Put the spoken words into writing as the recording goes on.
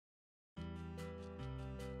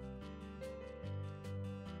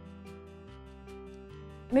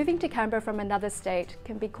Moving to Canberra from another state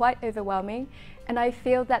can be quite overwhelming, and I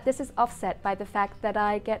feel that this is offset by the fact that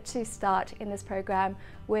I get to start in this program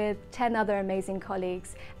with 10 other amazing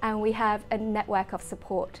colleagues, and we have a network of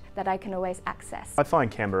support that I can always access. I find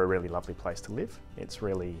Canberra a really lovely place to live. It's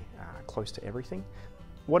really close to everything.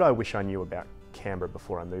 What I wish I knew about Canberra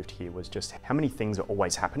before I moved here was just how many things are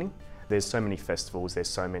always happening. There's so many festivals, there's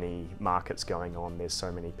so many markets going on, there's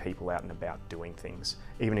so many people out and about doing things.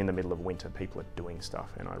 Even in the middle of winter, people are doing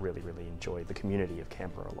stuff, and I really, really enjoy the community of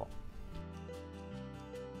Canberra a lot.